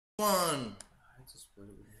One.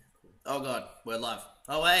 Oh god, we're live.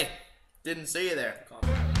 Oh hey, didn't see you there.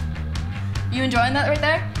 You enjoying that right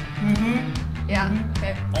there? Mm-hmm. Yeah,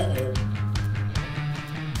 okay. Oh.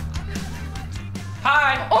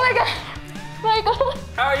 Hi! Oh my god! Michael!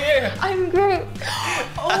 How are you? I'm great.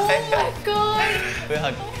 Oh my god! We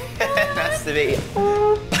hug. Nice to meet you.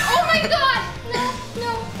 Oh my god!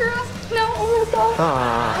 No, girls, no, oh my god.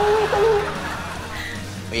 Oh my god.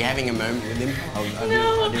 Are you having a moment with him? I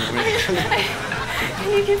No. didn't really...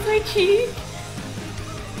 Can you kiss my cheek?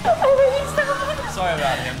 I love you so much. Sorry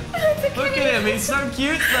about him. Look at him, he's so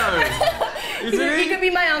cute though. Isn't He could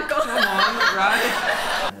be my uncle. Come on,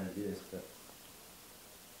 right?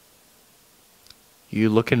 You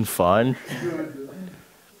looking fine?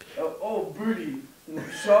 Oh, booty.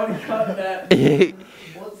 Shawty cut that.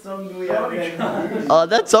 What song do we have again? Oh,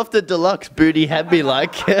 that's off the deluxe. Booty had me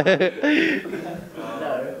like. No.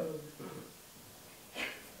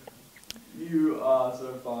 You are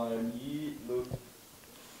so fine.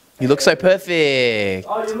 You look so perfect.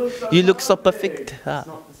 Oh, You look so perfect. Ah.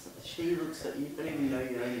 She looks so... You don't even know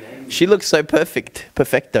your own name. She looks so perfect.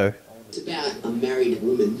 Perfecto. It's about a married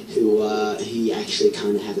woman who he actually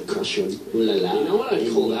kind of had a crush on. Ooh la la. You know what I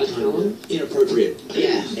call that, Callum? Inappropriate.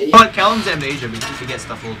 Yeah. Oh, Callum's amnesia because he forgets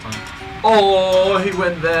stuff all the time. Oh, he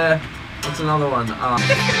went there. What's another one?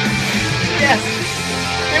 Yes.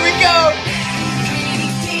 Here we go.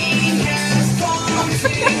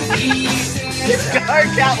 Let's go,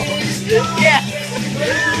 Callum. Yeah.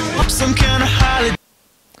 Some kind of holiday.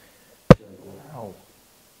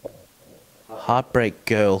 Heartbreak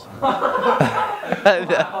girl.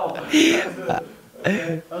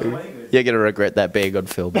 You're gonna regret that being on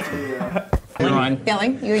film.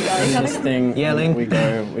 Yelling? You were yelling something? Thing yelling. We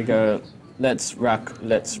go. Let's rock.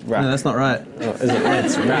 Let's rock. No, that's not right. Oh, is it?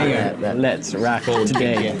 Let's rock. Let's rock all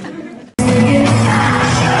today.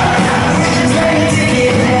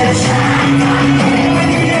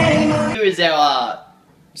 Here is our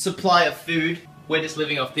supply of food. We're just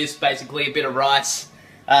living off this, basically a bit of rice.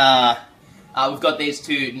 We've got these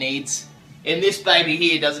two needs. And this baby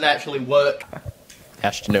here doesn't actually work.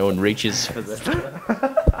 Ashton Owen reaches for the.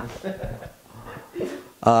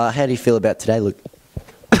 How do you feel about today, Luke?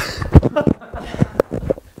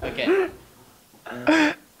 Okay.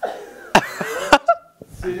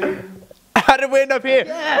 How did we end up here?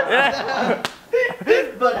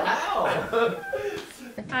 But how?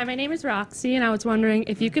 Hi, my name is Roxy, and I was wondering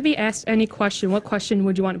if you could be asked any question, what question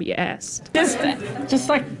would you want to be asked? Just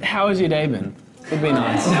like, how has your day been? Would be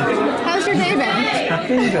nice. How's your day been? It's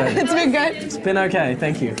been good. It's been good? It's been okay,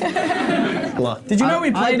 thank you. Did you know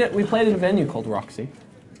we played at a venue called Roxy?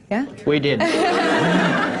 Yeah? We did. She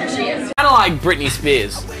is. Kind of like Britney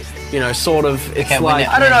Spears. You know, sort of. It's like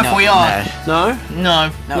I don't know if we are. no. No.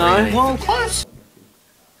 No. Really. Well, close.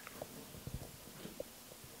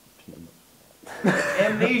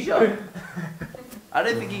 Amnesia. I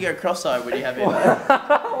don't think you go cross-eyed when you have it.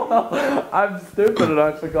 I'm stupid and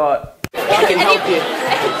I forgot. I can help you.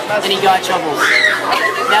 Any guy troubles.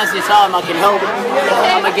 Now's the time I can help.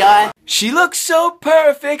 I'm a guy. She looks so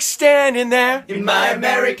perfect standing there in my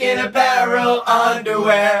American Apparel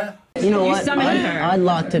underwear. You know what? I'd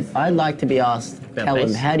like to be asked,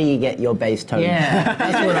 Callum, how do you get your bass tone? Yeah,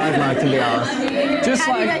 that's what I'd like to be asked. Just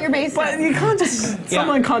How do you like, get your bass but tone? you can't just.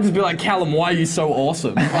 Someone can't just be like, Callum, why are you so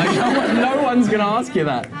awesome? Like, no one's gonna ask you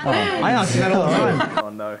that. Oh, I ask you that all the time. Oh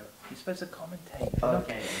no. You're supposed to commentate.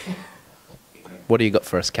 Okay. What do you got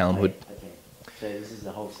for us, Callum Hood? Okay. So this is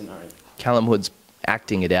the whole scenario. Callum Hood's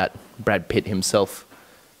acting it out. Brad Pitt himself.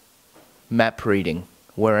 Map reading.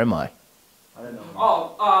 Where am I? I don't know.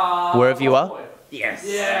 Wherever you are? Yes.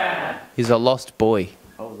 Yeah. He's a lost boy.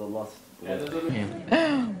 I was a lost. And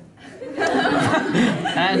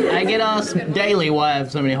I get asked daily why I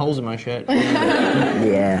have so many holes in my shirt.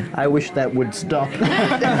 Yeah, I wish that would stop.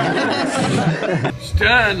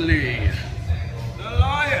 Stanley, the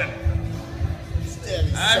lion.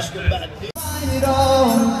 Ashton. You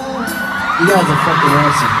guys are fucking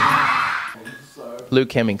awesome.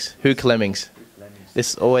 Luke Hemmings. Who Clemmings?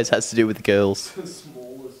 This always has to do with girls. The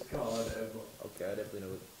smallest card ever. Okay, I definitely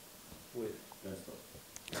know it. Wait, don't stop.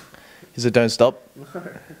 Is it Don't Stop?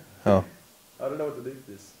 Oh. I don't know what to do with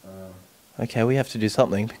this. Okay, we have to do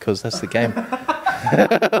something because that's the game.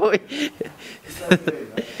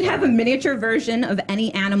 If you have a miniature version of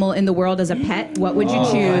any animal in the world as a pet, what would you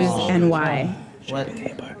choose and why? What?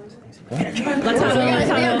 Let's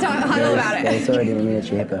huddle about it. It's already a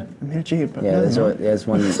miniature hippo. A miniature hippo? Yeah, there's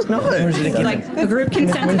one. Like the group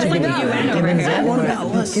consensus like the UN over here.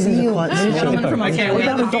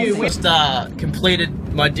 Okay, we just completed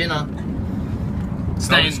my dinner.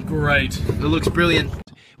 That was great. It looks brilliant.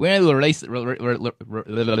 We're going to release...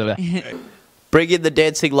 Bring in the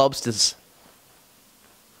dancing lobsters.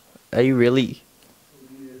 Are you really...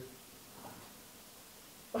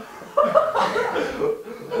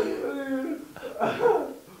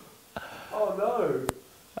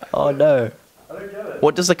 Oh no. I don't get it.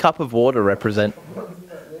 What does a cup of water represent? Were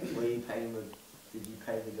you paying did you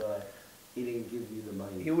pay the guy? He didn't give you the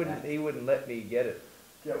money. He wouldn't let me get it.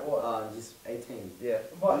 Get what? Just 18. Yeah.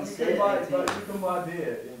 But you can buy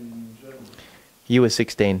beer in Germany. You were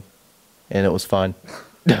 16 and it was fine.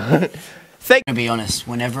 To be honest,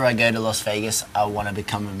 whenever I go to Las Vegas, I want to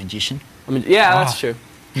become a magician. I mean, yeah, that's true.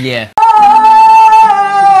 Yeah.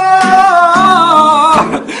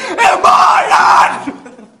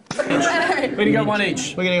 We're gonna go one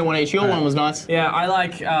each. We're gonna get one each. Your one was nice. Yeah, I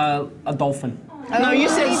like a dolphin. No, you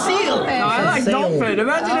said seal. No, I like dolphin.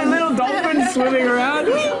 Imagine a little dolphin swimming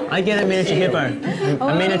around. I get a miniature hippo.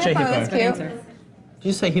 A miniature hippo. That's cute. Did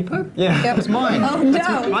you say hippo? Yeah, that was mine. Oh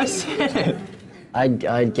no. I said it.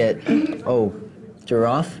 I'd get,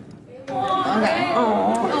 giraffe. Okay.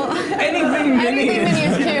 Anything mini Anything is mini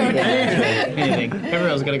is cute. Anything.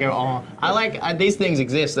 Everyone's gonna go, oh. I like, these things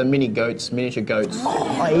exist, the mini goats, miniature goats.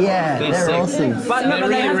 Oh yeah, they're awesome. But no,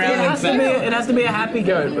 it has to be a happy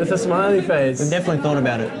goat with a smiley face. We've definitely thought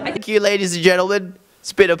about it. Thank you, ladies and gentlemen.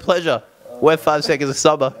 It's been a pleasure. We're 5 Seconds of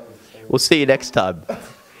Summer. We'll see you next time. Give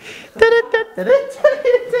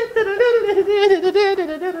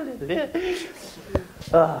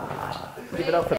it up for